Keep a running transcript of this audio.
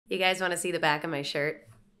You guys want to see the back of my shirt?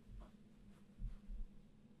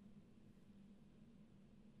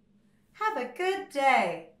 Have a good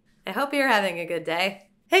day. I hope you're having a good day.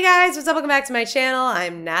 Hey guys, what's up? Welcome back to my channel.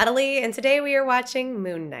 I'm Natalie, and today we are watching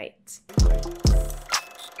Moon Knight.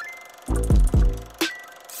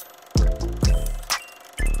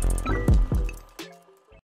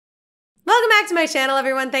 Welcome back to my channel,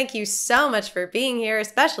 everyone. Thank you so much for being here,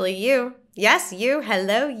 especially you. Yes, you.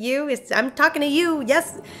 Hello, you. I'm talking to you.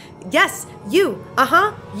 Yes, yes, you.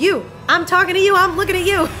 You. I'm talking to you. I'm looking at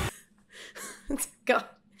you. God.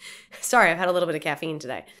 Sorry, I've had a little bit of caffeine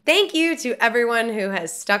today. Thank you to everyone who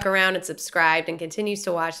has stuck around and subscribed and continues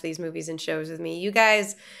to watch these movies and shows with me. You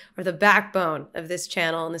guys are the backbone of this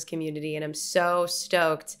channel and this community, and I'm so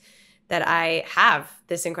stoked that I have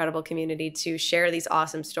this incredible community to share these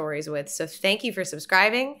awesome stories with. So thank you for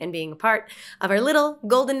subscribing and being a part of our little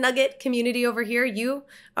golden nugget community over here. You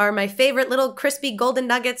are my favorite little crispy golden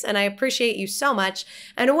nuggets, and I appreciate you so much.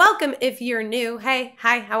 And welcome if you're new. Hey,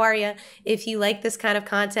 hi, how are you? If you like this kind of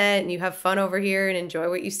content and you have fun over here and enjoy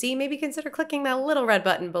what you see, maybe consider clicking that little red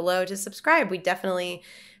button below to subscribe. We definitely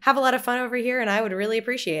have a lot of fun over here, and I would really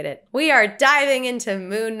appreciate it. We are diving into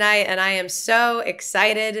Moon Knight, and I am so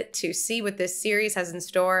excited to see what this series has in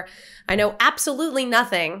store. I know absolutely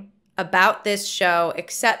nothing about this show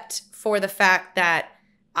except for the fact that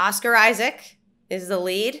Oscar Isaac is the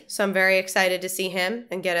lead, so I'm very excited to see him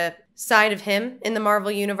and get a side of him in the Marvel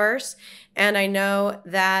Universe. And I know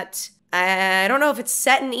that, I don't know if it's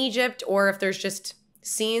set in Egypt or if there's just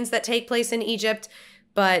scenes that take place in Egypt,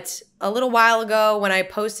 but a little while ago when I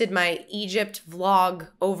posted my Egypt vlog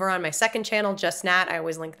over on my second channel, Just Nat, I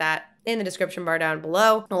always link that in the description bar down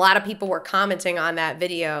below. A lot of people were commenting on that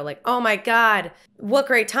video like, oh my God, what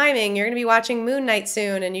great timing. You're gonna be watching Moon Knight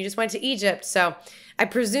soon and you just went to Egypt. So I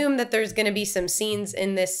presume that there's gonna be some scenes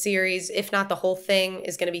in this series, if not the whole thing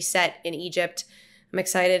is gonna be set in Egypt. I'm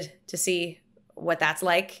excited to see what that's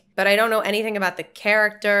like, but I don't know anything about the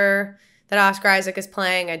character that Oscar Isaac is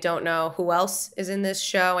playing. I don't know who else is in this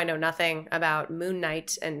show. I know nothing about Moon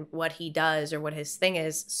Knight and what he does or what his thing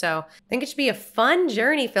is. So I think it should be a fun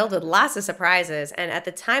journey filled with lots of surprises. And at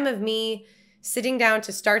the time of me sitting down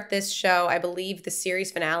to start this show, I believe the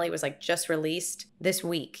series finale was like just released this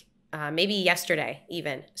week, maybe yesterday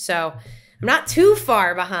even. So I'm not too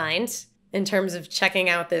far behind in terms of checking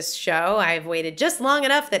out this show. I've waited just long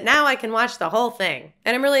enough that now I can watch the whole thing.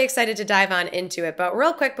 And I'm really excited to dive on into it. But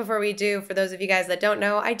real quick before we do, for those of you guys that don't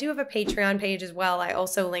know, I do have a Patreon page as well. I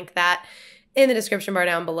also link that in the description bar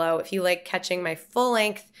down below. If you like catching my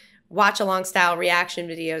full-length watch-along style reaction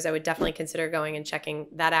videos, I would definitely consider going and checking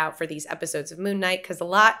that out for these episodes of Moon Knight, because a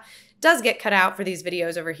lot does get cut out for these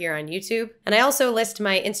videos over here on YouTube. And I also list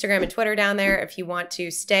my Instagram and Twitter down there if you want to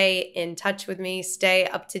stay in touch with me, stay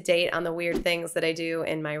up to date on the weird things that I do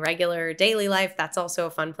in my regular daily life. That's also a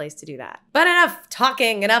fun place to do that. But enough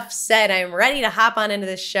talking, enough said. I'm ready to hop on into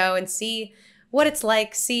this show and see what it's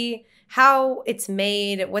like, see how it's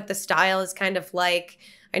made, what the style is kind of like.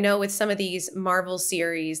 I know with some of these Marvel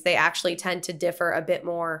series, they actually tend to differ a bit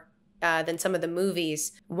more than some of the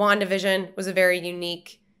movies. WandaVision was a very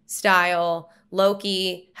unique style.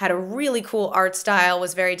 Loki had a really cool art style,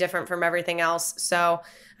 was very different from everything else. So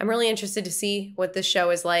I'm really interested to see what this show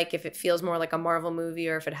is like, if it feels more like a Marvel movie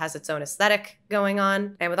or if it has its own aesthetic going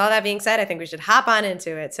on. And with all that being said, I think we should hop on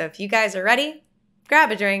into it. So if you guys are ready,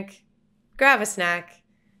 grab a drink, grab a snack,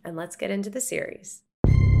 and let's get into the series.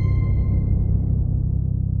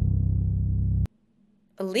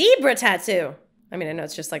 A Libra tattoo. I mean, I know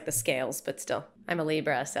it's just like the scales, but still, I'm a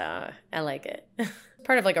Libra, so I like it.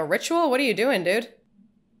 Part of like a ritual? What are you doing, dude?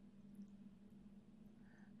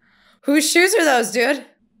 Whose shoes are those, dude?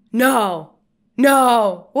 No.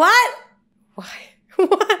 No. What? Why?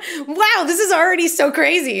 What? Wow, this is already so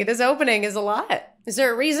crazy. This opening is a lot. Is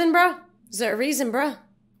there a reason, bro? Is there a reason, bro?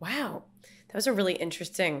 Wow. That was a really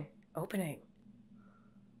interesting opening.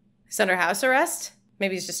 He's under house arrest?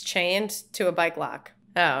 Maybe he's just chained to a bike lock.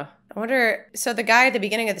 Oh, I wonder, so the guy at the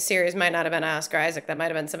beginning of the series might not have been Oscar Isaac, that might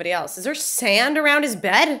have been somebody else. Is there sand around his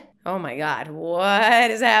bed? Oh my God,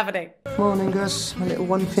 what is happening? Morning, Gus, my little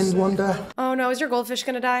one-pinned wonder. Oh no, is your goldfish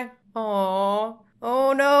gonna die? Oh,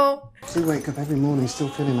 oh no. I do wake up every morning still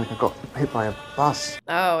feeling like I got hit by a bus.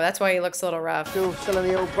 Oh, that's why he looks a little rough. Still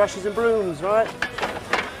selling the old brushes and brooms, right?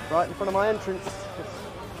 Right in front of my entrance.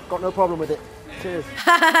 Got no problem with it. Cheers.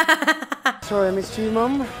 Sorry I missed you,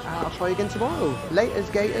 Mum. I'll try again tomorrow. Late as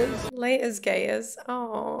gators. Late as gators.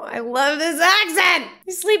 Oh, I love this accent.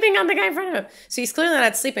 He's sleeping on the guy in front of him. So he's clearly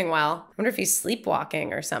not sleeping well. I wonder if he's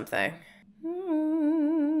sleepwalking or something.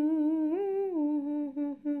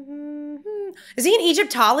 Is he an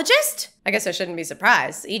Egyptologist? I guess I shouldn't be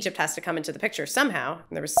surprised. Egypt has to come into the picture somehow.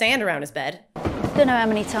 And there was sand around his bed. Don't know how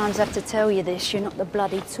many times I have to tell you this. You're not the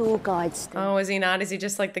bloody tour guide, Steve. Oh, is he not? Is he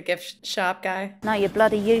just like the gift shop guy? No, you're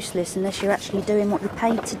bloody useless unless you're actually doing what you're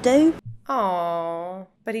paid to do. Oh,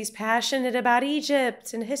 but he's passionate about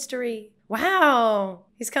Egypt and history. Wow.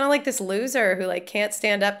 He's kind of like this loser who like can't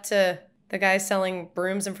stand up to the guy selling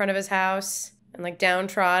brooms in front of his house and like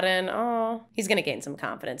downtrodden. Oh, he's gonna gain some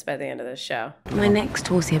confidence by the end of this show. My next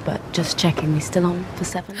tour's here, but just checking. We still on for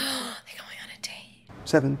 7? They're going on a date.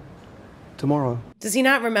 7. Tomorrow. Does he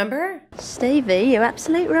not remember? Stevie, you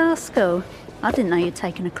absolute rascal. I didn't know you'd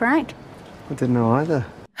taken a crack. I didn't know either.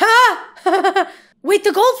 Ha! Wait,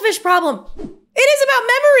 the goldfish problem. It is about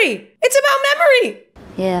memory. It's about memory.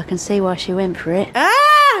 Yeah, I can see why she went for it.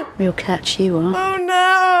 Ah! Real catch you are. Oh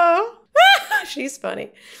no. She's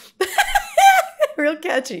funny. Real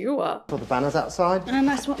catchy you are. Saw the banners outside. And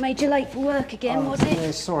that's what made you late for work again, was it?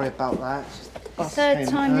 Yeah, sorry about that. It's just the bus Third came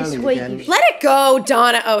time this early week again. you've- Let it go,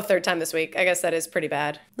 Donna. Oh, third time this week. I guess that is pretty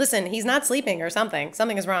bad. Listen, he's not sleeping or something.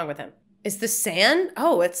 Something is wrong with him. Is the sand?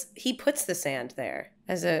 Oh, he puts the sand there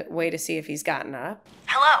as a way to see if he's gotten up.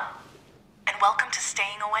 Hello, and welcome to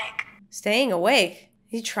Staying Awake. Staying awake?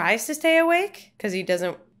 He tries to stay awake because he's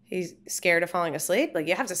scared of falling asleep. Like,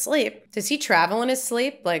 you have to sleep. Does he travel in his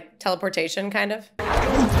sleep? Like teleportation, kind of?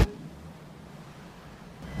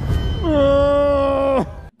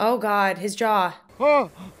 Oh God, his jaw. Oh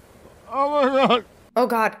my God. Oh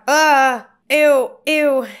God. Ew,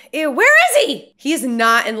 ew, ew. Where is he? He is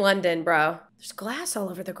not in London, bro. There's glass all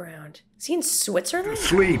over the ground. Is he in Switzerland?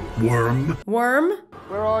 Sleep, worm. Worm?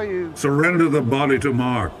 Where are you? Surrender the body to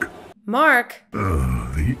Mark. Mark?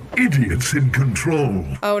 The idiot's in control.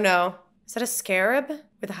 Oh no. Is that a scarab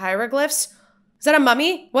with hieroglyphs? Is that a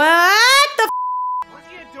mummy? What the What's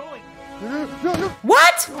he doing?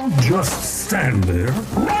 What? Just stand there.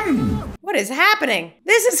 Run! What is happening?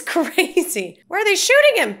 This is crazy. Why are they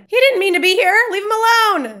shooting him? He didn't mean to be here. Leave him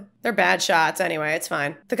alone. They're bad shots anyway. It's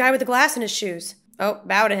fine. The guy with the glass in his shoes. Oh,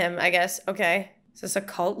 bow to him, I guess. Okay. Is this a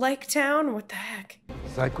cult-like town? What the heck?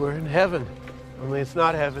 It's like we're in heaven. Only it's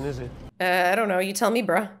not heaven, is it? I don't know. You tell me,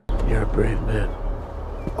 bruh. You're a brave man.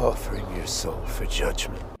 Offering your soul for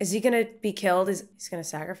judgment. Is he gonna be killed? He's gonna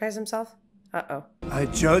sacrifice himself? Uh-oh. I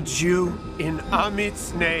judge you in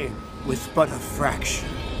Amit's name with but a fraction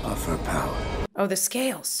of her power. Oh, the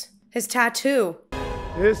scales. His tattoo.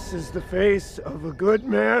 This is the face of a good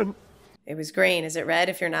man. It was green. Is it red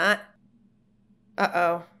if you're not?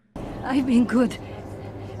 Uh-oh. I've been good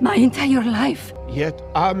my entire life. Yet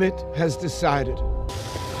Amit has decided.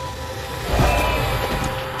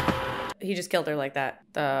 He just killed her like that.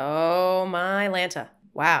 Oh my Lanta.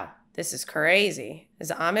 Wow. This is crazy.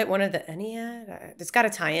 Is Amit one of the Ennead? It's got to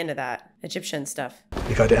tie into that Egyptian stuff.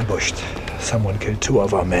 We got ambushed. Someone killed 2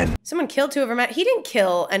 of our men. Someone killed 2 of our men. He didn't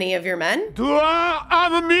kill any of your men. Dua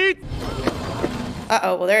Amit!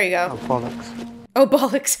 Uh-oh. Well, there you go. Oh, bollocks. Oh,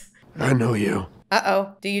 bollocks. I know you.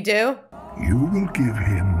 Uh-oh. Do you do? You will give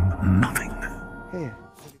him nothing. Here.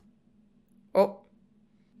 Oh.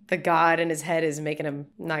 The god in his head is making him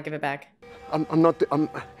not give it back. I'm not...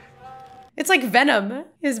 It's like Venom.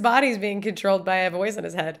 His body's being controlled by a voice in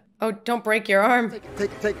his head. Oh, don't break your arm. Take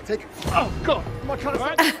it. Oh, God. What kind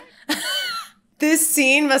of... This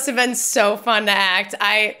scene must have been so fun to act.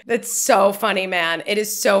 It's so funny, man. It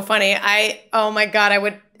is so funny. Oh my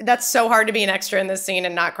God, that's so hard to be an extra in this scene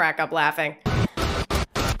and not crack up laughing.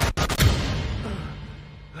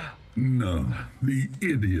 No, the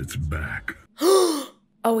idiot's back.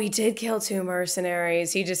 Oh, he did kill 2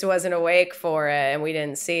 mercenaries. He just wasn't awake for it and we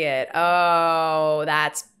didn't see it. Oh,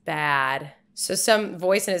 that's bad. So some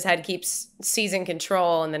voice in his head keeps seizing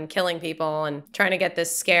control and then killing people and trying to get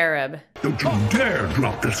this scarab. Don't you dare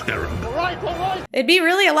drop the scarab. All right. It'd be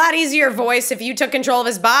really a lot easier, voice, if you took control of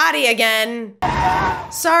his body again.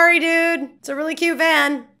 Sorry, dude. It's a really cute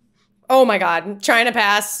van. Oh my God. Trying to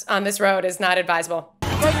pass on this road is not advisable.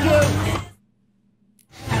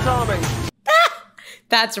 Charming.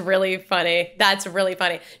 That's really funny. That's really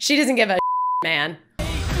funny. She doesn't give a man. Oh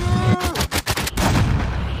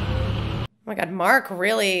my God, Mark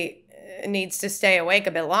really needs to stay awake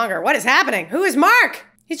a bit longer. What is happening? Who is Mark?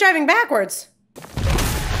 He's driving backwards.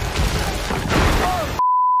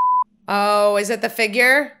 Oh, is it the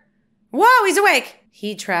figure? Whoa, he's awake.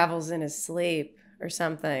 He travels in his sleep or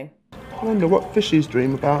something. I wonder what fishies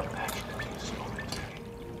dream about.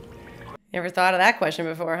 Never thought of that question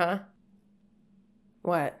before, huh?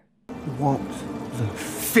 What? What the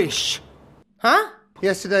fish? Huh?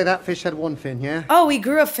 Yesterday that fish had 1 fin, yeah? Oh, he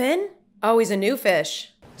grew a fin? Oh, he's a new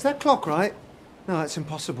fish. Is that clock right? No, that's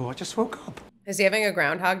impossible. I just woke up. Is he having a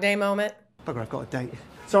Groundhog Day moment? Bugger, I've got a date.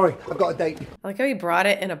 Sorry, I've got a date. I like how he brought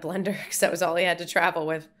it in a blender because that was all he had to travel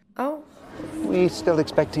with. Oh, We're still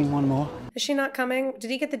expecting one more. is she not coming? Did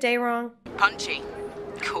he get the day wrong? Punchy.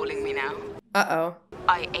 Calling me now. Uh-oh.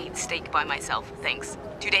 I ate steak by myself, thanks.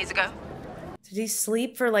 2 days ago. Did he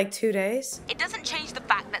sleep for like 2 days? It doesn't change the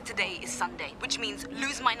fact that today is Sunday, which means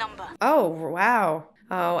lose my number. Oh, wow.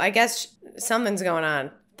 Oh, I guess something's going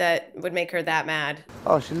on that would make her that mad.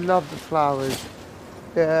 Oh, she loved the flowers.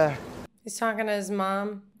 Yeah. He's talking to his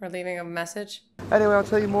mom or leaving a message. Anyway, I'll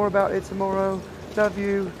tell you more about it tomorrow. Love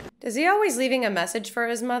you. Is he always leaving a message for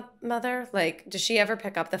his mother? Like, does she ever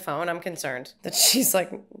pick up the phone? I'm concerned that she's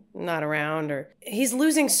like not around, or he's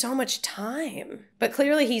losing so much time. But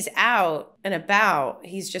clearly he's out and about.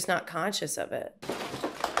 He's just not conscious of it.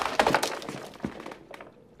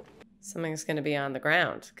 Something's gonna be on the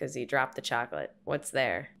ground because he dropped the chocolate. What's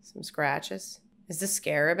there? Some scratches? Is the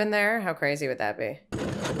scarab in there? How crazy would that be?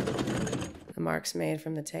 The marks made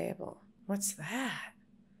from the table. What's that?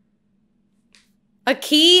 A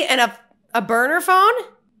key and a burner phone?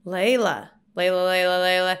 Layla.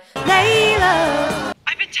 Layla.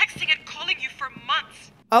 I've been texting and calling you for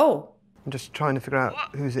months. Oh. I'm just trying to figure out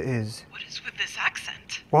whose it is. What is with this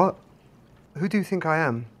accent? What? Who do you think I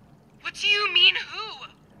am? What do you mean who?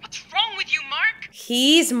 What's wrong with you, Mark?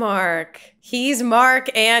 He's Mark. He's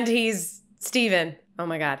Mark and he's Steven. Oh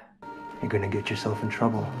my God. You're gonna get yourself in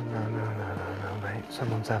trouble. No, mate.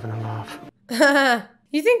 Someone's having a laugh.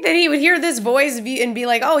 You think that he would hear this voice and be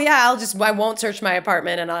like, oh yeah, I won't search my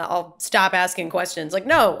apartment and I'll stop asking questions. Like,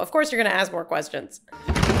 no, of course you're gonna ask more questions.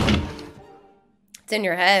 It's in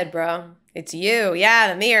your head, bro. It's you.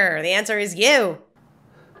 Yeah, the mirror. The answer is you.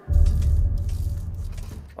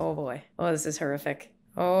 Oh boy. Oh, this is horrific.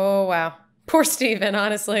 Oh, wow. Poor Steven,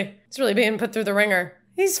 honestly. He's really being put through the ringer.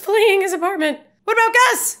 He's fleeing his apartment. What about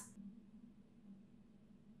Gus?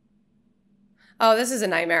 Oh, this is a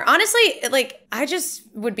nightmare. Honestly, like, I just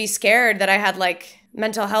would be scared that I had, like,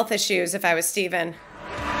 mental health issues if I was Steven.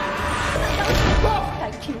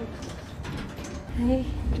 Thank you. Hey.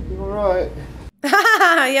 You alright?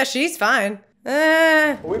 Yeah, she's fine.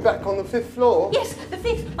 Are we back on the 5th floor? Yes, the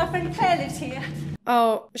fifth. My friend Claire lives here.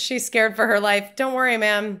 Oh, she's scared for her life. Don't worry,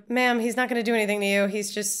 ma'am. Ma'am, he's not gonna do anything to you.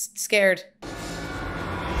 He's just scared.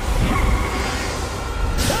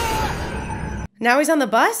 Now he's on the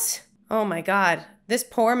bus? Oh my God. This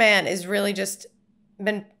poor man is really just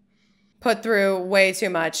been put through way too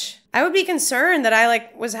much. I would be concerned that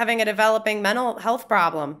I was having a developing mental health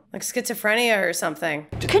problem, like schizophrenia or something.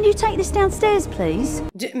 Can you take this downstairs, please?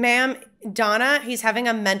 Ma'am, Donna, he's having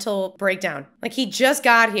a mental breakdown. Like, he just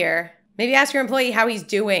got here. Maybe ask your employee how he's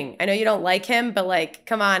doing. I know you don't like him, but like,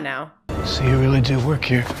 come on now. So you really do work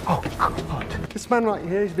here? Oh, God. This man right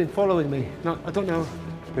here, he's been following me. No, I don't know.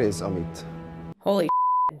 It is Amit. Holy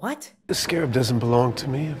what? The scarab doesn't belong to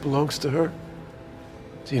me. It belongs to her.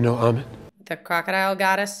 Do you know Amit? The crocodile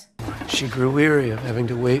goddess? She grew weary of having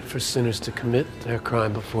to wait for sinners to commit their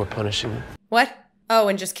crime before punishing them. What? Oh,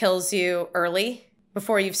 and just kills you early?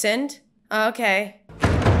 Before you've sinned? Okay.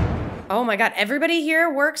 Oh my God, everybody here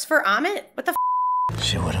works for Amit? What the f?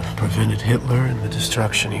 She would have prevented Hitler and the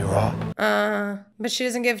destruction he wrought. But she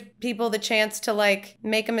doesn't give people the chance to like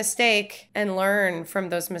make a mistake and learn from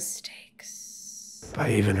those mistakes.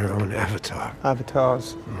 By even her own avatar.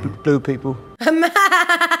 Avatars. Blue people.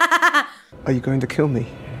 Are you going to kill me?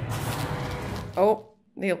 Oh,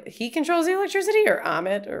 he controls the electricity, or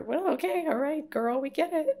Amit, or well, okay, all right, girl, we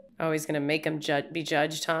get it. Oh, he's gonna make him be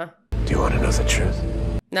judged, huh? Do you want to know the truth?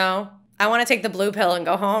 No, I want to take the blue pill and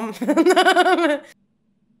go home.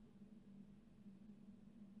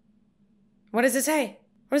 What does it say?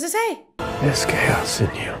 What does it say? There's chaos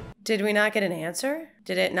in you. Did we not get an answer?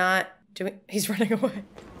 Did it not? He's running away.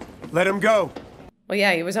 Let him go. Well,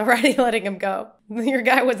 yeah, he was already letting him go. Your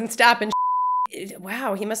guy wasn't stopping.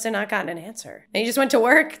 Wow, he must have not gotten an answer. And he just went to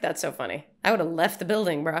work? That's so funny. I would have left the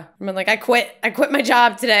building, bro. I mean, like, I quit my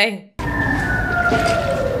job today.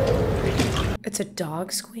 It's a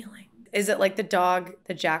dog squealing. Is it like the dog,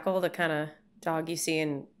 the jackal, the kind of dog you see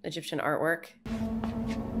in Egyptian artwork?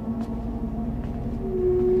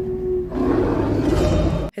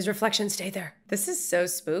 His reflection stayed there. This is so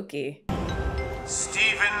spooky.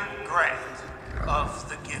 Stephen Grant of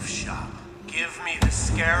the gift shop. Give me the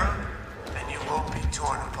scarab and you won't be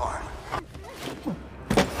torn apart.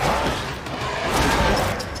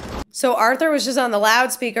 So Arthur was just on the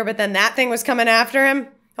loudspeaker, but then that thing was coming after him?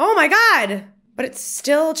 Oh my God! But it's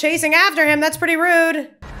still chasing after him. That's pretty rude.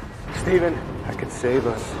 Steven, I could save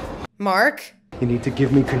us. Mark? You need to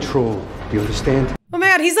give me control. You understand? Oh man,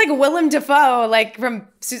 God, he's like Willem Dafoe, like from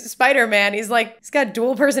Spider-Man. He's got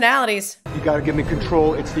dual personalities. You gotta give me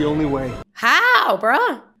control. It's the only way. How,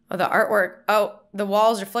 bruh? Oh, the artwork. Oh, the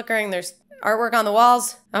walls are flickering. There's artwork on the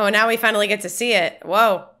walls. Oh, and now we finally get to see it.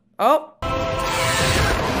 Whoa. Oh.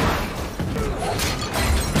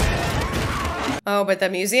 Oh, but the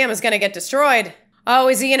museum is gonna get destroyed. Oh,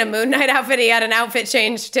 is he in a Moon Knight outfit? He had an outfit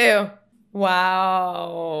change too.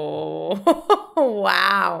 Wow.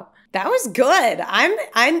 Wow. That was good.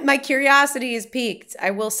 My curiosity is piqued,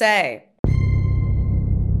 I will say.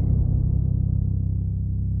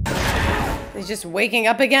 He's just waking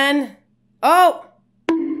up again. Oh,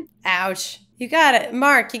 ouch.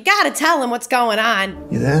 Mark, you gotta tell him what's going on.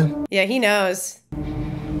 You there? Yeah, he knows.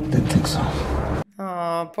 Didn't think so.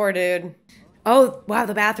 Oh, poor dude. Oh, wow,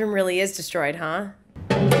 the bathroom really is destroyed, huh?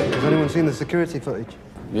 Has anyone seen the security footage?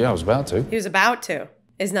 Yeah, I was about to. He was about to.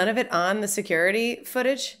 Is none of it on the security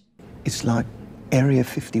footage? It's like Area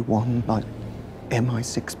 51, like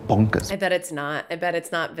MI6 bonkers. I bet it's not. I bet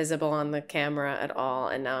it's not visible on the camera at all.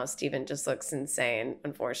 And now Steven just looks insane,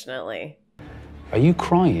 unfortunately. Are you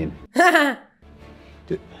crying?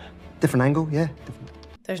 Different angle, yeah.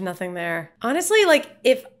 There's nothing there. Honestly, like,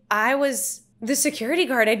 if I was the security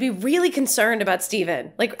guard, I'd be really concerned about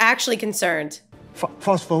Steven. Like, actually concerned.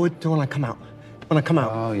 Fast forward to when I come out. When I come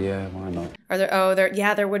out. Oh, yeah, why not?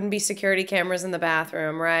 There wouldn't be security cameras in the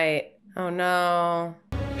bathroom, right? Oh, no.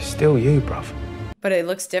 It's still you, bruv. But it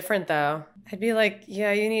looks different, though. I'd be like,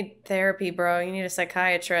 yeah, you need therapy, bro. You need a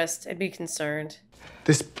psychiatrist. I'd be concerned.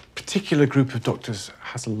 This particular group of doctors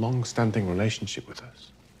has a long-standing relationship with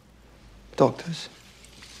us. Doctors?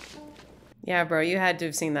 Yeah, bro, you had to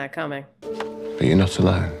have seen that coming. But you're not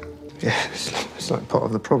alone. Yeah, it's like part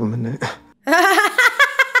of the problem, isn't it?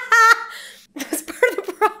 That's part of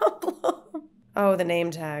the problem. Oh, the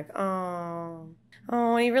name tag. Oh,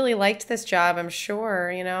 he really liked this job, I'm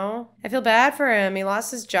sure, you know? I feel bad for him. He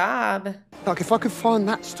lost his job. Like, if I could find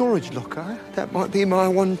that storage locker, that might be my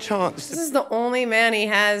one chance. This is the only man he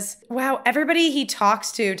has. Wow, everybody he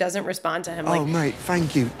talks to doesn't respond to him. Oh, mate,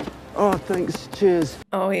 thank you. Oh, thanks. Cheers.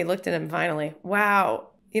 Oh, he looked at him finally. Wow.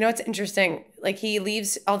 You know, it's interesting. Like, he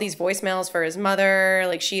leaves all these voicemails for his mother.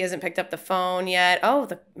 Like, she hasn't picked up the phone yet. Oh,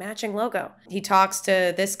 the matching logo. He talks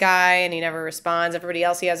to this guy and he never responds. Everybody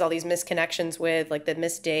else he has all these misconnections with, like the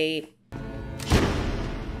missed date.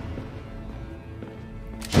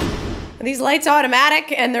 Are these lights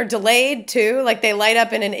automatic and they're delayed too? Like, they light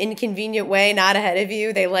up in an inconvenient way, not ahead of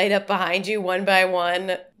you. They light up behind you one by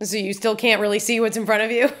one. So you still can't really see what's in front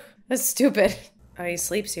of you. That's stupid. Oh, he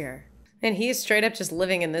sleeps here. And he is straight up just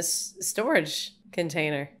living in this storage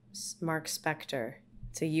container. Mark Spector.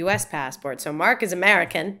 It's a US passport. So Mark is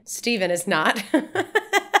American. Steven is not.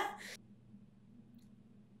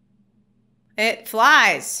 It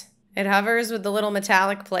flies. It hovers with the little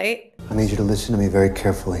metallic plate. I need you to listen to me very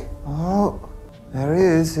carefully. Oh, there he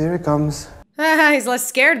is. Here he comes. He's less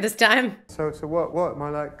scared this time. So what? Am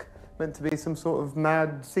I, like, meant to be some sort of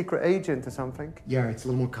mad secret agent or something? Yeah, it's a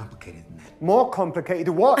little more complicated than that. More complicated?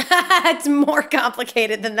 What? It's more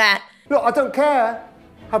complicated than that. Look, I don't care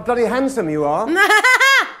how bloody handsome you are.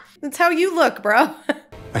 That's how you look, bro.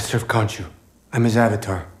 I serve Khonshu. I'm his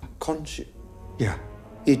avatar. Khonshu? Yeah.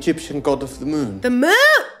 The Egyptian god of the moon. The moon!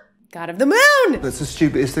 God of the moon! That's the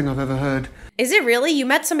stupidest thing I've ever heard. Is it really? You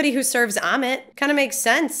met somebody who serves Amit. Kind of makes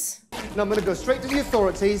sense. Now I'm gonna go straight to the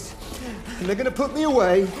authorities, and they're gonna put me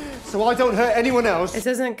away so I don't hurt anyone else. It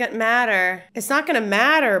doesn't matter. It's not gonna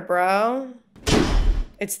matter, bro.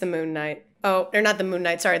 It's the Moon Knight. Oh, or not the Moon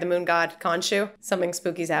Knight, sorry, the Moon God, Khonshu. Something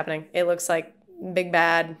spooky's happening. It looks like Big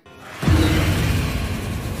Bad. Put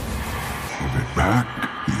it back,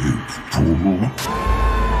 you fool.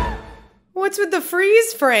 What's with the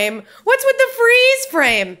freeze frame? What's with the freeze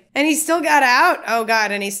frame? And he still got out? Oh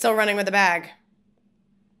God, and he's still running with the bag.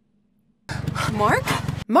 Mark?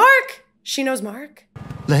 Mark! She knows Mark.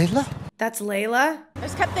 Layla? That's Layla? I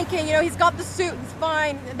just kept thinking, you know, he's got the suit, he's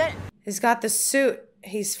fine. And then He's got the suit.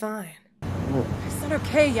 He's fine. I said,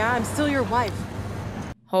 okay, yeah, I'm still your wife.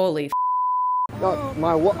 Holy f.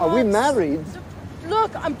 What? Are we married?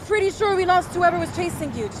 Look, I'm pretty sure we lost whoever was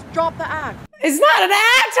chasing you. Just drop the act. It's not an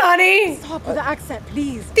act, honey! Stop with the accent,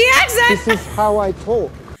 please. The accent! This is how I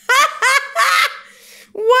talk.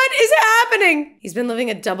 What is happening? He's been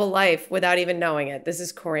living a double life without even knowing it. This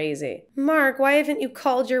is crazy. Mark, why haven't you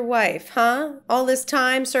called your wife, huh? All this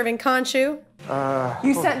time serving Khonshu?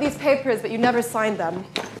 You sent these papers, but you never signed them.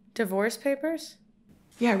 Divorce papers?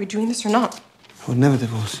 Yeah, are we doing this or not? I would never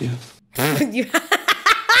divorce you. You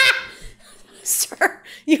Sir,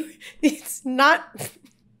 it's not,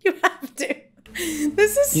 you have to.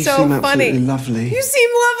 This is You so seem funny. absolutely lovely. You seem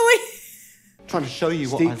lovely. trying to show you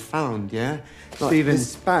what I found, yeah? Like, Stephen,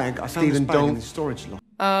 this bag, I found this bag in the storage locker.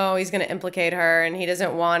 Oh, he's gonna implicate her, and he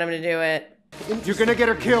doesn't want him to do it. You're gonna get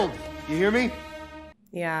her killed. You hear me?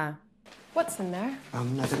 Yeah. What's in there?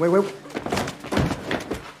 Wait.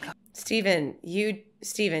 Steven,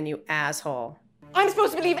 you asshole. I'm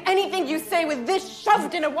supposed to believe anything you say with this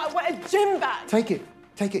shoved in a gym bag. Take it.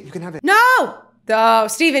 You can have it. No! Oh,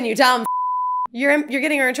 Steven, you dumb. You're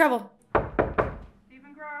getting her in trouble.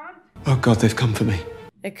 Oh God, they've come for me.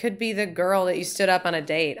 It could be the girl that you stood up on a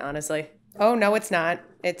date, honestly. Oh, no, it's not.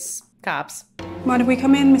 It's cops. Mind if we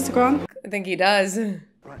come in, Mr. Grant? I think he does.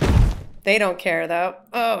 They don't care, though.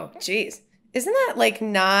 Oh, jeez. Isn't that, like,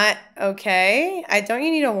 not okay? Don't you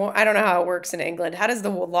need I don't know how it works in England. How does the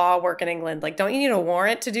law work in England? Like, don't you need a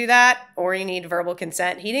warrant to do that? Or you need verbal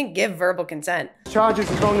consent? He didn't give verbal consent. Charges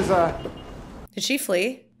as long as, Did she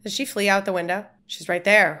flee? Did she flee out the window? She's right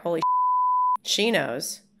there. Holy She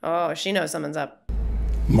knows. Oh, she knows someone's up.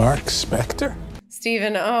 Mark Spector?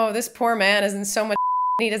 Steven, oh, this poor man is in so much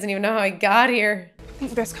he doesn't even know how he got here. I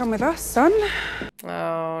think you best come with us, son.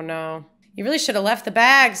 Oh, no. You really should have left the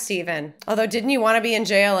bag, Steven. Although, didn't you want to be in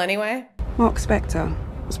jail anyway? Mark Spector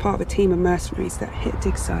was part of a team of mercenaries that hit a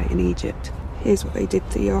dig site in Egypt. Here's what they did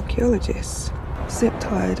to the archaeologists.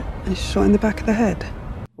 Zip-tied and shot in the back of the head.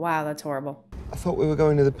 Wow, that's horrible. I thought we were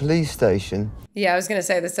going to the police station. Yeah, I was gonna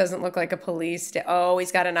say, this doesn't look like a police oh,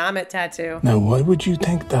 he's got an Amit tattoo. Now, why would you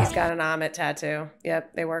think that? He's got an Amit tattoo.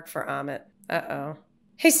 Yep, they work for Amit. Uh-oh.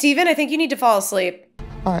 Hey, Steven, I think you need to fall asleep.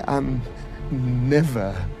 I am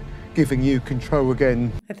never giving you control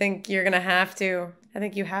again. I think you're gonna have to. I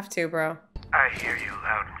think you have to, bro. I hear you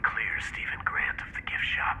loud and clear, Stephen Grant of the gift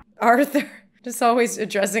shop. Arthur. Just always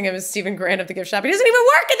addressing him as Stephen Grant of the gift shop. He doesn't even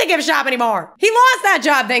work at the gift shop anymore. He lost that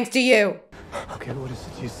job thanks to you. Okay, what is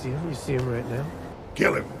it? You see him? You see him right now?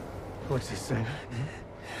 Kill him. What's he saying?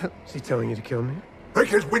 Is he telling you to kill me? Break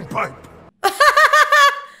his windpipe.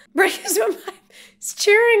 Break his windpipe. He's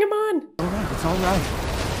cheering him on. All right, it's all right.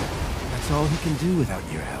 That's all he can do without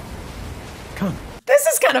your help. Come. This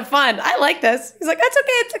is kind of fun. I like this. He's like, that's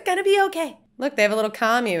okay. It's gonna be okay. Look, they have a little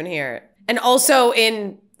commune here. And also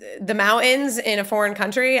in the mountains in a foreign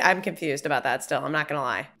country, I'm confused about that still. I'm not gonna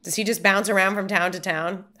lie. Does he just bounce around from town to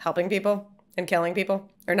town, helping people and killing people?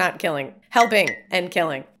 Or not killing, helping and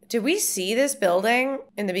killing. Did we see this building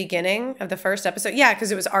in the beginning of the first episode? Yeah,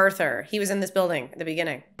 because it was Arthur. He was in this building at the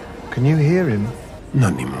beginning. Can you hear him?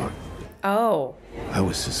 Not anymore. Oh. I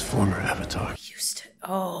was his former avatar. He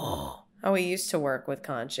used to work with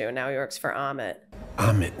Khonshu. Now he works for Amit.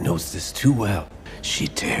 Amit knows this too well. She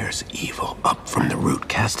tears evil up from the root,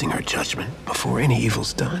 casting her judgment before any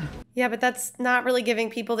evil's done. Yeah, but that's not really giving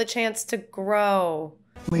people the chance to grow.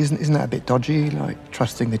 Well, isn't that a bit dodgy, like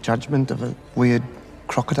trusting the judgment of a weird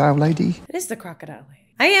crocodile lady? It is the crocodile lady.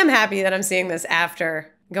 I am happy that I'm seeing this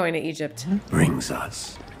after going to Egypt. Brings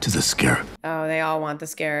us to the scarab. Oh, they all want the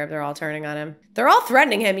scarab. They're all turning on him. They're all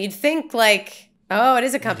threatening him. You'd think like, oh, it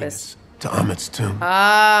is a compass. To Amit's tomb.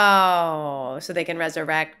 Oh, so they can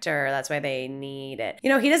resurrect her. That's why they need it. You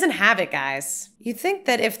know, he doesn't have it, guys. You'd think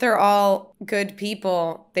that if they're all good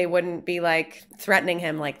people, they wouldn't be like threatening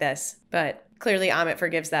him like this. But clearly Amit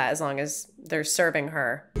forgives that as long as they're serving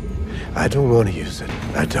her. I don't want to use it.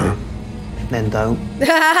 I don't. Then don't.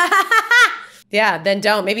 Yeah, then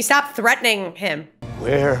don't. Maybe stop threatening him.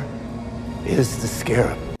 Where is the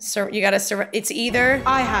scarab? So you gotta it's either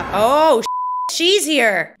I have it. Oh, she's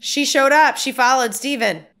here. She showed up. She followed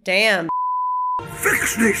Steven. Damn.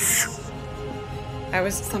 Fix this. I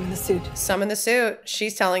was summon the suit. Summon the suit.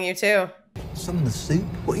 She's telling you too. Summon the suit?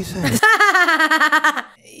 What are you saying?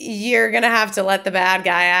 You're gonna have to let the bad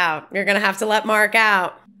guy out. You're gonna have to let Mark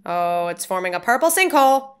out. Oh, it's forming a purple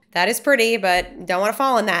sinkhole. That is pretty, but don't want to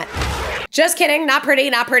fall in that. Just kidding. Not pretty.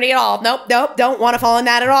 Not pretty at all. Nope. Nope. Don't want to fall in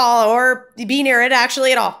that at all or be near it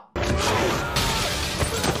actually at all.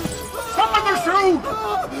 Summon the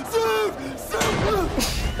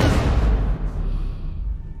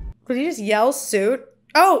Did he just yell suit?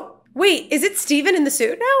 Oh, wait. Is it Steven in the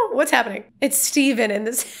suit now? What's happening? It's Steven in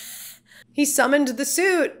this. He summoned the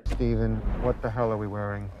suit. Steven, what the hell are we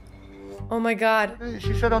wearing? Oh my God.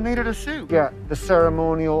 She said I needed a suit. Yeah, the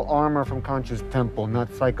ceremonial armor from Khonshu's temple,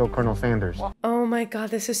 not Psycho Colonel Sanders. Oh my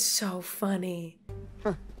God, this is so funny.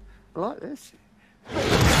 I like this.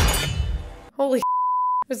 Holy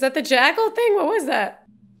was that the jackal thing? What was that?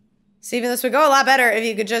 Steven, this would go a lot better if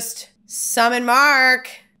you could just summon Mark.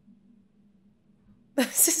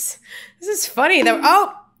 This is funny though.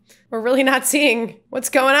 Oh, we're really not seeing what's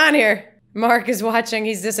going on here. Mark is watching.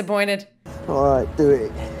 He's disappointed. All right, do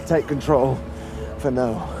it. Take control for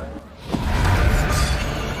now.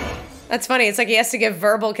 That's funny. It's like he has to give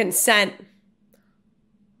verbal consent.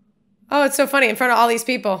 Oh, it's so funny in front of all these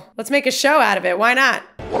people. Let's make a show out of it. Why not?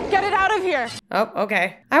 Get it out of here. Oh,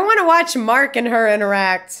 okay. I want to watch Mark and her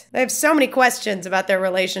interact. I have so many questions about their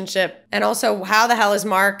relationship. And also, how the hell is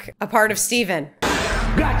Mark a part of Steven?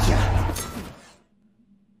 Gotcha.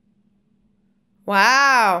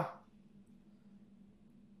 Wow.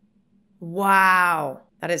 Wow.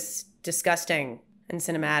 That is disgusting and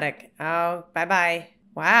cinematic. Oh, bye-bye.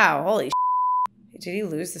 Wow, holy shit. Did he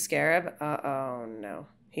lose the scarab? Oh no,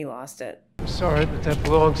 he lost it. I'm sorry, but that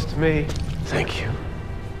belongs to me. Thank you.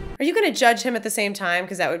 Are you gonna judge him at the same time?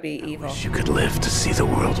 Because that would be evil. Wish you could live to see the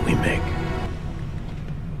world we make.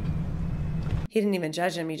 He didn't even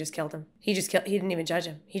judge him, he just killed him. He didn't even judge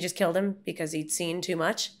him. He just killed him because he'd seen too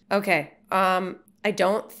much. Okay, I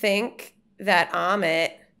don't think that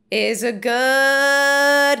Amit is a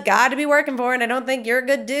good god to be working for, and I don't think you're a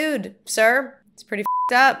good dude, sir. It's pretty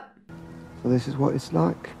f***ed up. So this is what it's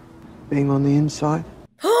like, being on the inside?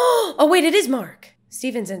 Oh wait, it is Mark.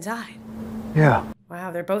 Steven's inside. Yeah. Wow,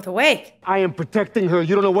 they're both awake. I am protecting her.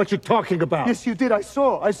 You don't know what you're talking about. Yes, you did. I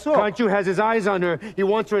saw. Khonshu has his eyes on her. He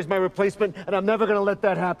wants her as my replacement, and I'm never gonna let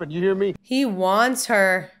that happen. You hear me? He wants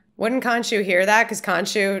her. Wouldn't Khonshu hear that? Because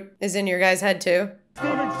Khonshu is in your guys' head too.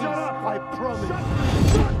 Steven, shut up! I promise.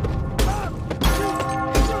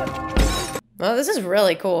 Well, this is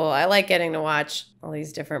really cool. I like getting to watch all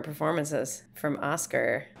these different performances from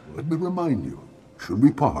Oscar. Let me remind you, should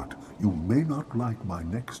we part, you may not like my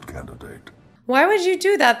next candidate. Why would you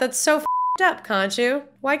do that? That's so f***ed up, Khonshu.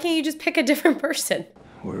 Why can't you just pick a different person?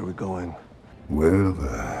 Where are we going? Where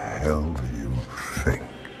the hell do you think?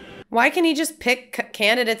 Why can't he just pick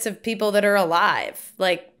candidates of people that are alive?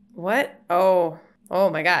 Like, what? Oh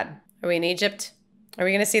my God. Are we in Egypt? Are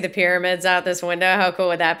we gonna see the pyramids out this window? How cool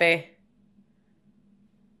would that be?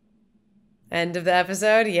 End of the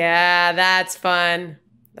episode? Yeah, that's fun.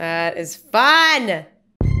 That is fun!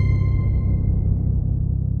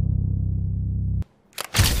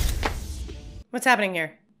 What's happening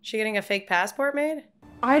here? Is she getting a fake passport made?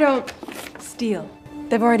 I don't steal.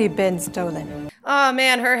 They've already been stolen. Oh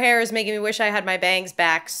man, her hair is making me wish I had my bangs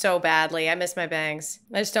back so badly. I miss my bangs.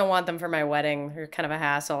 I just don't want them for my wedding. They're kind of a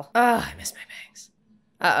hassle. Oh, I miss my bangs.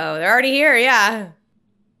 Uh-oh, they're already here, yeah.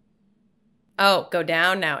 Oh, go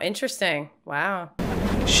down now. Interesting. Wow.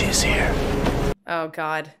 She's here. Oh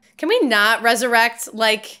God. Can we not resurrect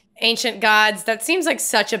like ancient gods? That seems like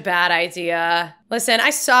such a bad idea. Listen,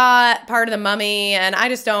 I saw part of the Mummy and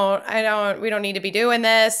we don't need to be doing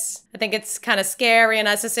this. I think it's kind of scary and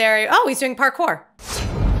unnecessary. Oh, he's doing parkour.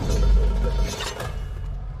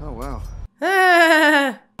 Oh, wow.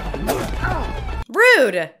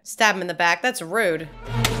 Rude. Stab him in the back. That's rude.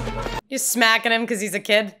 You're smacking him because he's a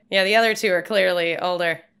kid? Yeah, the other two are clearly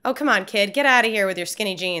older. Oh, come on, kid. Get out of here with your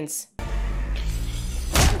skinny jeans.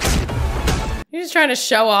 You're just trying to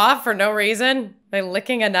show off for no reason? By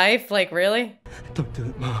licking a knife? Like, really? Don't do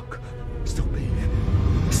it, Mark. Stop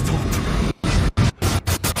it. Stop.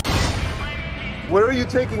 Where are you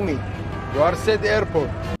taking me? You are at the airport.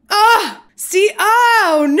 Oh! See?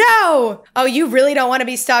 Oh, no! Oh, you really don't want to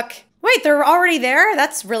be stuck. Wait, they're already there?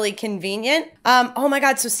 That's really convenient. Oh my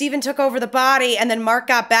God, so Steven took over the body and then Mark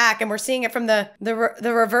got back and we're seeing it from the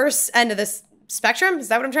reverse end of this spectrum? Is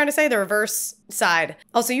that what I'm trying to say? The reverse side.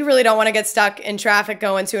 Also, you really don't want to get stuck in traffic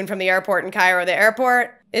going to and from the airport in Cairo. The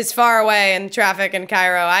airport is far away in traffic in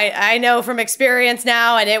Cairo. I know from experience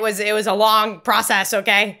now, and it was a long process,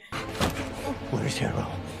 okay? Where's Hero?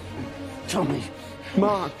 Tell me.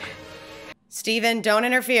 Mark. Steven, don't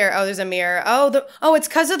interfere. Oh, there's a mirror. Oh, it's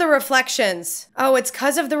because of the reflections. Oh, it's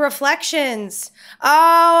because of the reflections.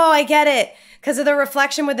 Oh, I get it. Because of the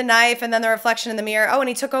reflection with the knife and then the reflection in the mirror. Oh, and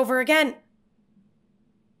he took over again.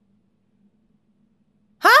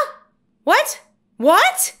 Huh? What?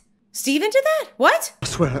 What? Steven did that? What? I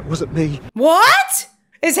swear it wasn't me. What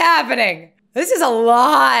is happening? This is a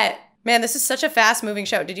lot. Man, this is such a fast-moving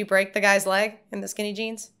show. Did you break the guy's leg in the skinny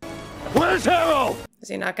jeans? Where's Hero? Is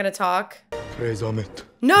he not gonna talk? Praise Amit.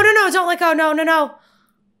 No, don't let go. No.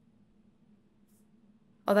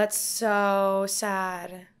 Oh, that's so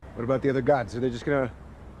sad. What about the other gods? Are they just gonna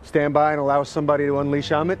stand by and allow somebody to unleash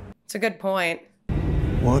Amit? It's a good point.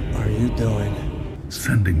 What are you doing?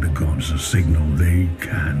 Sending the gods a signal they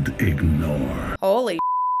can't ignore. Holy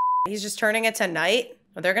he's just turning it to night?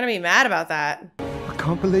 Oh, they're gonna be mad about that. I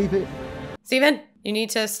can't believe it. Steven, you need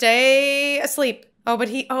to stay asleep. Oh, but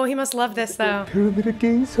he must love this though. Pyramid of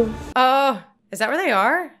Giza. Oh, is that where they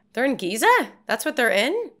are? They're in Giza? That's what they're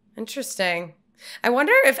in? Interesting. I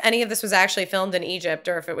wonder if any of this was actually filmed in Egypt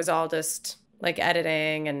or if it was all just like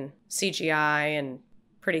editing and CGI and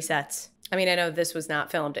pretty sets. I mean, I know this was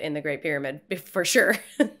not filmed in the Great Pyramid for sure.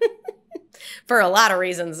 For a lot of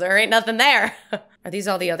reasons. There ain't nothing there. Are these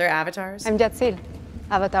all the other avatars? I'm Jatsil,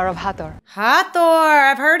 avatar of Hathor. Hathor,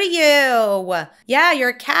 I've heard of you. Yeah,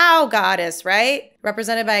 you're a cow goddess, right?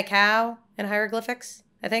 Represented by a cow in hieroglyphics,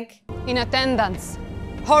 I think. In attendance,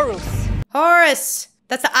 Horus. Horus.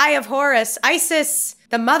 That's the Eye of Horus. Isis,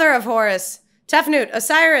 the mother of Horus. Tefnut,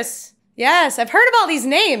 Osiris. Yes, I've heard of all these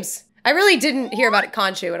names. I really didn't hear about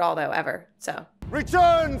Khonshu at all, though, ever, so.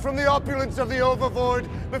 Return from the opulence of the overvoid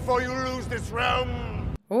before you lose this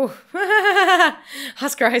realm. Ooh.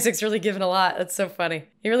 Oscar Isaac's really given a lot. That's so funny.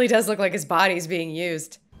 He really does look like his body's being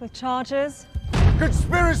used. The charges?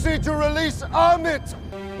 Conspiracy to release Amit.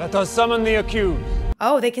 Let us summon the accused.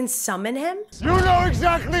 Oh, they can summon him? You know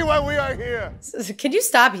exactly why we are here. Can you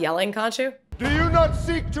stop yelling, Khonshu? Do you not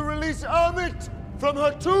seek to release Amit from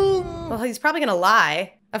her tomb? Well, he's probably gonna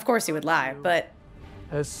lie. Of course he would lie, but...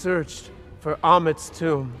 Has searched for Amit's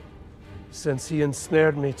tomb since he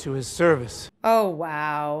ensnared me to his service. Oh,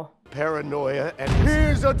 wow. Paranoia, and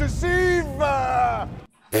he's a deceiver!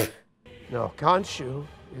 No, Khonshu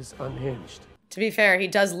is unhinged. To be fair, he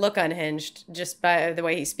does look unhinged just by the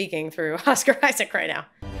way he's speaking through Oscar Isaac right now.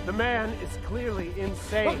 The man is clearly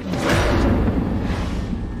insane.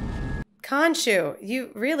 Khonshu, you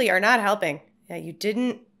really are not helping. Yeah, you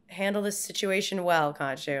didn't handle this situation well,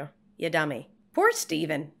 Khonshu. You dummy. Poor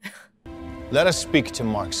Steven. Let us speak to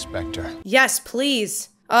Mark Spector. Yes, please.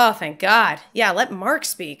 Oh, thank God. Yeah, let Mark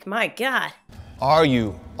speak. My God. Are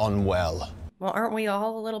you unwell? Well, aren't we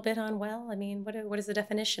all a little bit unwell? I mean, what is the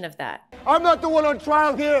definition of that? I'm not the one on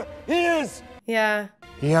trial here. He is. Yeah.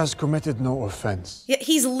 He has committed no offense. Yeah,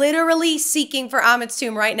 he's literally seeking for Amit's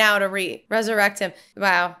tomb right now to resurrect him.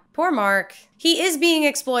 Wow. Poor Mark. He is being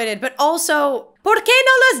exploited, but also, ¿por qué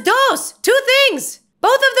no las dos? Two things.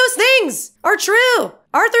 Both of those things are true.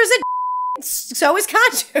 Arthur's a so is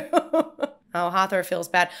Khonshu. Oh, Hathor feels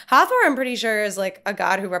bad. Hathor, I'm pretty sure, is like a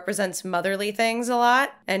god who represents motherly things a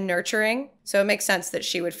lot and nurturing. So it makes sense that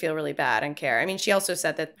she would feel really bad and care. I mean, she also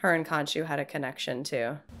said that her and Khonshu had a connection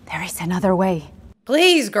too. There is another way.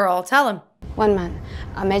 Please, girl, tell him. One man,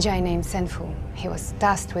 a Magi named Senfu. He was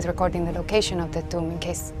tasked with recording the location of the tomb in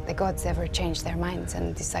case the gods ever changed their minds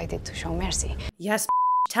and decided to show mercy. Yes,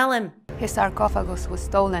 tell him. His sarcophagus was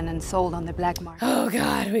stolen and sold on the black market. Oh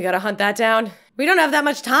God, we gotta hunt that down. We don't have that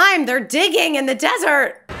much time. They're digging in the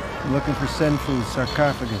desert. I'm looking for Senfu's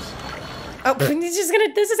sarcophagus. Oh, this is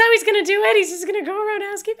how he's gonna do it. He's just gonna go around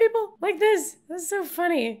asking people like this. That's so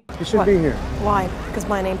funny. You should be here. Why? Because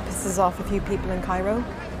my name pisses off a few people in Cairo?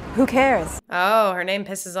 Who cares? Oh, her name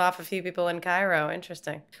pisses off a few people in Cairo.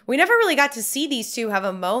 Interesting. We never really got to see these two have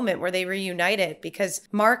a moment where they reunited because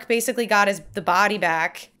Mark basically got the body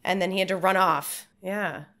back and then he had to run off.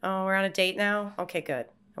 Yeah. Oh, we're on a date now? Okay, good.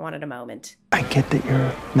 I wanted a moment. I get that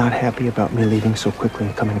you're not happy about me leaving so quickly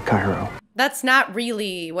and coming to Cairo. That's not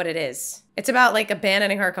really what it is. It's about like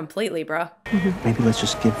abandoning her completely, bro. Maybe let's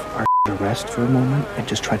just give our a rest for a moment and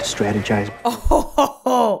just try to strategize.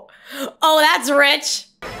 Oh, that's rich.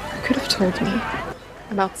 I could have told you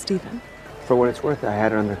about Steven. For what it's worth, I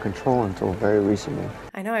had it under control until very recently.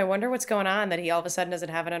 I know, I wonder what's going on that he all of a sudden doesn't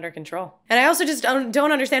have it under control. And I also just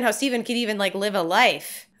don't understand how Steven could even like live a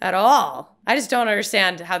life at all. I just don't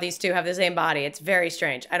understand how these two have the same body. It's very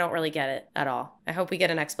strange. I don't really get it at all. I hope we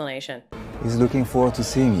get an explanation. He's looking forward to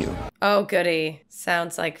seeing you. Oh, goody.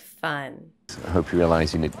 Sounds like fun. I hope you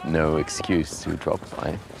realize you need no excuse to drop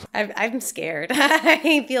by. I'm scared.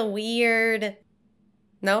 I feel weird.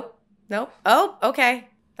 Nope. Oh, okay.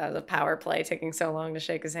 That was a power play taking so long to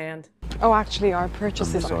shake his hand. Oh, actually, our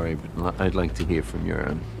purchase is... I'm sorry, but I'd like to hear from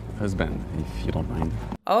your husband, if you don't mind.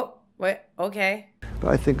 Oh, wait, okay. But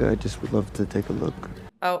I think I just would love to take a look.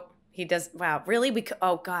 Oh, he does. Wow, really?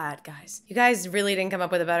 Oh, God, guys. You guys really didn't come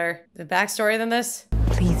up with the backstory than this?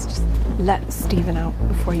 Please, just let Steven out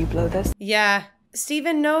before you blow this. Yeah,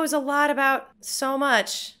 Steven knows a lot about so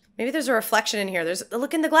much. Maybe there's a reflection in here. There's a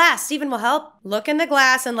look in the glass. Steven will help. Look in the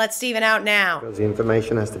glass and let Steven out now. Because the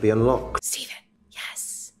information has to be unlocked. Steven,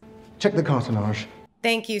 yes. Check the cartonnage.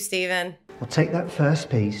 Thank you, Steven. We'll take that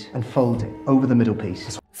first piece and fold it over the middle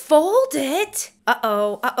piece. Fold it?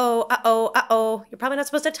 Uh-oh. You're probably not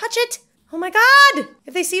supposed to touch it. Oh my God.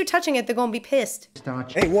 If they see you touching it, they're gonna be pissed.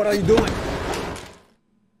 Hey, what are you doing?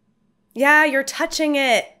 Yeah, you're touching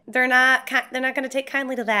it. They're not gonna take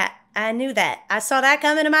kindly to that. I knew that. I saw that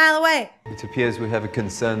coming a mile away. It appears we have a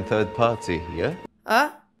concerned third party here.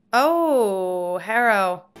 Oh,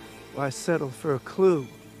 Harrow. Why settle for a clue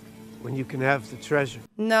when you can have the treasure?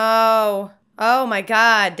 No. Oh my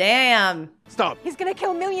God, damn. Stop. He's gonna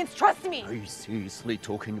kill millions, trust me. Are you seriously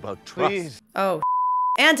talking about trust? Please. Oh,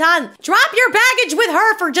 Anton, drop your baggage with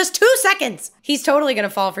her for just 2 seconds. He's totally gonna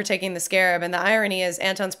fall for taking the scarab, and the irony is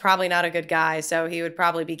Anton's probably not a good guy, so he would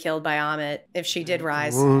probably be killed by Amit if she did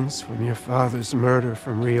rise. Wounds from your father's murder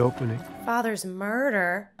from reopening. Father's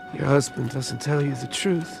murder? Your husband doesn't tell you the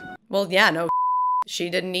truth. Well, yeah, no. She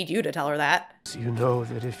didn't need you to tell her that. So you know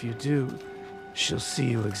that if you do, she'll see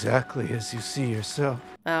you exactly as you see yourself.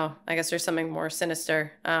 Oh, I guess there's something more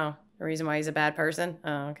sinister. Oh, the reason why he's a bad person?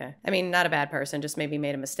 Oh, okay. I mean, not a bad person, just maybe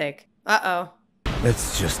made a mistake. Uh-oh.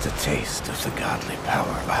 That's just a taste of the godly power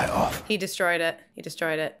I offer. He destroyed it. He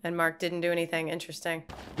destroyed it. And Mark didn't do anything interesting.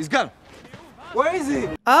 He's gone. Where is he?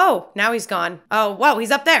 Oh, now he's gone. Oh, whoa,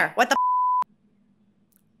 he's up there. What the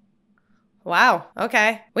Wow,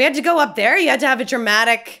 okay. We had to go up there? You had to have a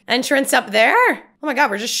dramatic entrance up there? Oh my god,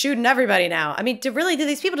 we're just shooting everybody now. I mean, do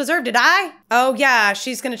these people deserve to die? Oh yeah,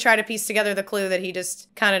 she's gonna try to piece together the clue that he just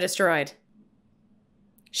kind of destroyed.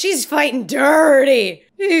 She's fighting dirty.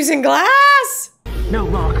 She's using glass? No,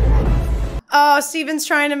 Mark. Oh, Steven's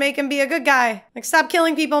trying to make him be a good guy. Like, stop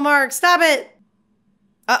killing people, Mark. Stop it.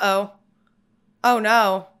 Uh-oh. Oh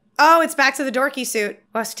no. Oh, it's back to the dorky suit.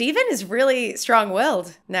 Wow, Steven is really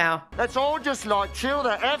strong-willed now. Let's all just like chill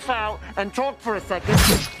the F out and talk for a second.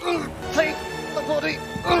 Take the body.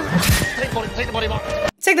 Take the body, Mark.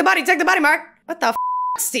 Take the body, Mark. What the f,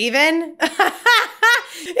 Steven?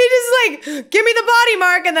 He just like, give me the body,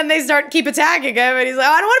 Mark, and then they keep attacking him, and he's like,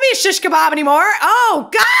 oh, I don't want to be a shish kebab anymore.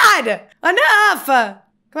 Oh, God! Enough!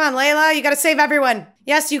 Come on, Layla, you gotta save everyone.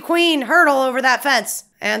 Yes, you queen, hurdle over that fence.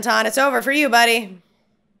 Anton, it's over for you, buddy.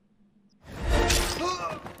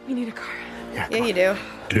 We need a car. Yeah, you do.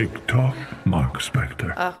 Tick-tock, Mark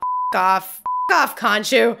Spector. F off. F off,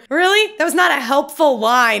 Khonshu. Really? That was not a helpful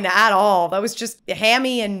line at all. That was just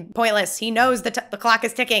hammy and pointless. He knows the clock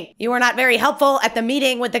is ticking. You were not very helpful at the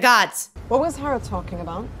meeting with the gods. What was Hera talking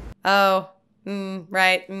about? Oh,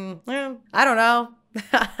 right. I don't know.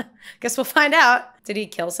 Guess we'll find out. Did he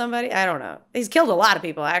kill somebody? I don't know. He's killed a lot of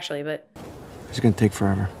people, actually, but... It's gonna take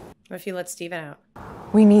forever. What if you let Steven out?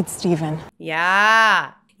 We need Steven.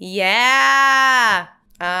 Yeah. Yeah.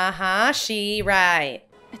 Uh-huh, she right.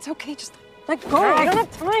 It's okay, just let go. I don't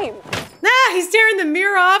have time. Nah, he's tearing the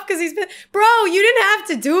mirror off because he's been... Bro, you didn't have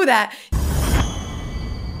to do that.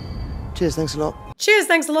 Cheers, thanks a lot. Cheers,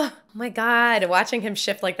 thanks a lot. Oh my God, watching him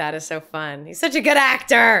shift like that is so fun. He's such a good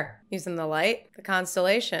actor. Using the light, the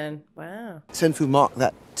constellation. Wow. Senfu marked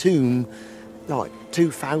that tomb like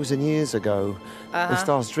 2,000 years ago. The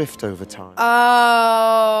stars drift over time.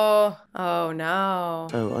 Oh. Oh no.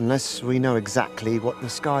 So unless we know exactly what the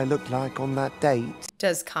sky looked like on that date.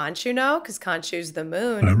 Does Khonshu know? Because Khonshu's the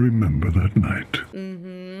moon. I remember that night.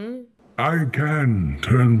 Mm-hmm. I can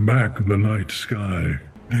turn back the night sky.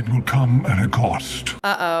 It will come at a cost.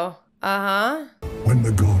 Uh-oh. Uh-huh. When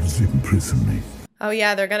the gods imprison me. Oh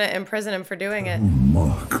yeah, they're gonna imprison him for doing it.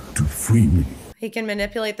 Mark to free me. He can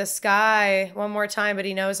manipulate the sky one more time, but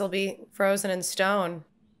he knows he'll be frozen in stone.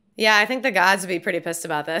 Yeah, I think the gods would be pretty pissed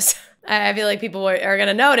about this. I feel like people are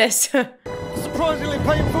gonna notice. Surprisingly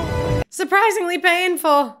painful. Surprisingly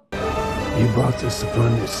painful. You brought this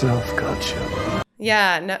upon yourself, Khonshu.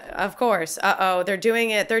 Yeah, no, of course. Uh-oh, they're doing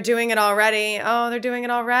it. They're doing it already. Oh, they're doing it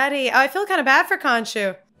already. Oh, I feel kind of bad for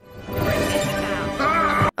Khonshu.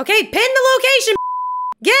 Okay, pin the location.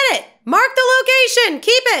 Get it. Mark the location.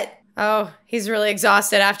 Keep it. Oh, he's really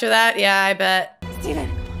exhausted after that. Yeah, I bet. Steven.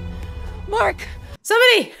 Mark.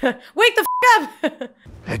 Somebody, wake the f up.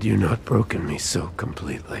 Had you not broken me so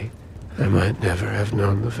completely, I might never have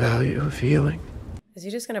known the value of healing. Is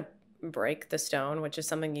he just gonna break the stone, which is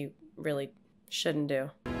something you really shouldn't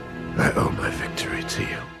do? I owe my victory to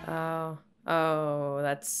you. Oh,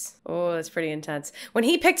 that's pretty intense. When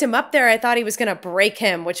he picked him up there, I thought he was gonna break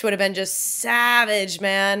him, which would have been just savage,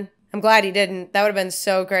 man. I'm glad he didn't. That would have been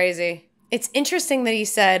so crazy. It's interesting that he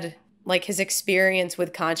said, like, his experience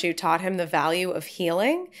with Khonshu taught him the value of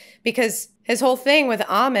healing, because his whole thing with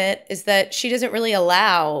Amit is that she doesn't really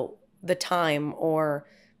allow the time or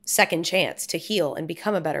second chance to heal and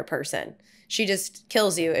become a better person. She just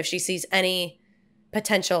kills you if she sees any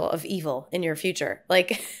potential of evil in your future.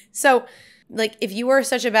 Like, so, like, if you were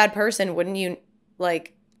such a bad person, wouldn't you,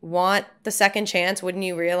 like, want the second chance? Wouldn't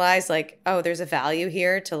you realize, like, oh, there's a value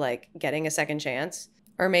here to, like, getting a second chance?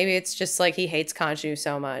 Or maybe it's just like he hates Khonshu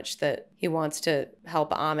so much that he wants to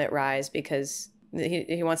help Amit rise because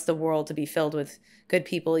he wants the world to be filled with good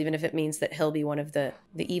people, even if it means that he'll be one of the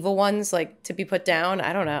evil ones, like, to be put down.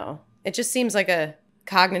 I don't know. It just seems like a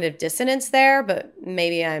cognitive dissonance there, but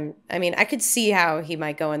maybe I mean, I could see how he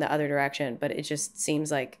might go in the other direction, but it just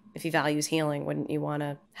seems like if he values healing, wouldn't you want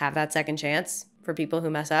to have that second chance for people who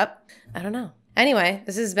mess up? I don't know. Anyway,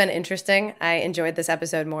 this has been interesting. I enjoyed this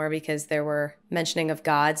episode more because there were mentioning of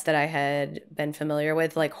gods that I had been familiar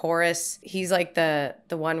with, like Horus. He's like the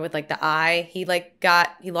one with like the eye. He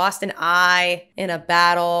lost an eye in a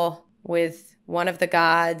battle with one of the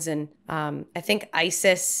gods, and I think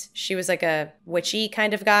Isis, she was like a witchy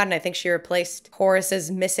kind of god, and I think she replaced Horus's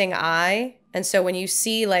missing eye. And so when you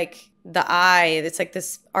see like the eye, it's like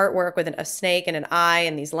this artwork with a snake and an eye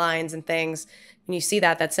and these lines and things. When you see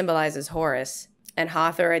that, that symbolizes Horus. And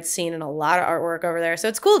Hathor I'd seen in a lot of artwork over there. So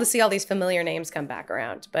it's cool to see all these familiar names come back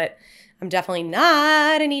around. But I'm definitely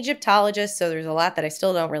not an Egyptologist, so there's a lot that I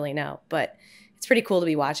still don't really know. But it's pretty cool to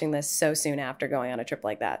be watching this so soon after going on a trip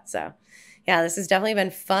like that. So yeah, this has definitely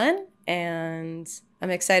been fun. And I'm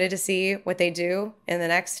excited to see what they do in the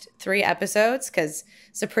next 3 episodes, because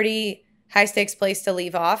it's a pretty high stakes place to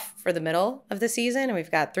leave off for the middle of the season. And we've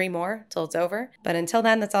got 3 more till it's over. But until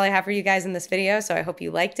then, that's all I have for you guys in this video. So I hope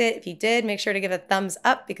you liked it. If you did, make sure to give it a thumbs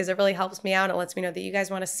up because it really helps me out. It lets me know that you guys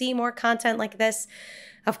want to see more content like this.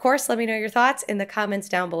 Of course, let me know your thoughts in the comments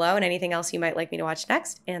down below and anything else you might like me to watch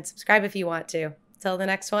next. And subscribe if you want to. Till the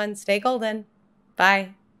next one, stay golden.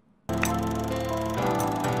 Bye.